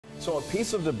So a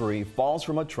piece of debris falls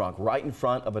from a truck right in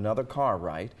front of another car,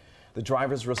 right? The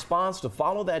driver's response to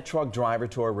follow that truck driver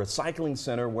to a recycling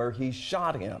center where he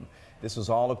shot him. This is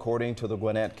all according to the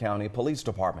Gwinnett County Police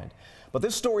Department. But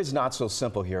this story is not so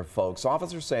simple here, folks.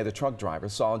 Officers say the truck driver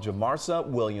saw Jamarsa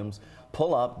Williams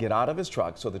pull up, get out of his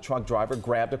truck, so the truck driver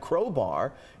grabbed a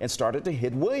crowbar and started to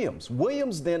hit Williams.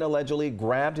 Williams then allegedly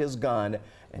grabbed his gun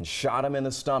and shot him in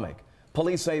the stomach.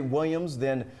 Police say Williams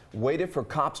then waited for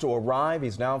cops to arrive.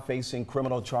 He's now facing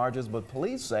criminal charges, but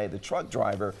police say the truck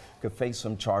driver could face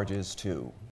some charges too.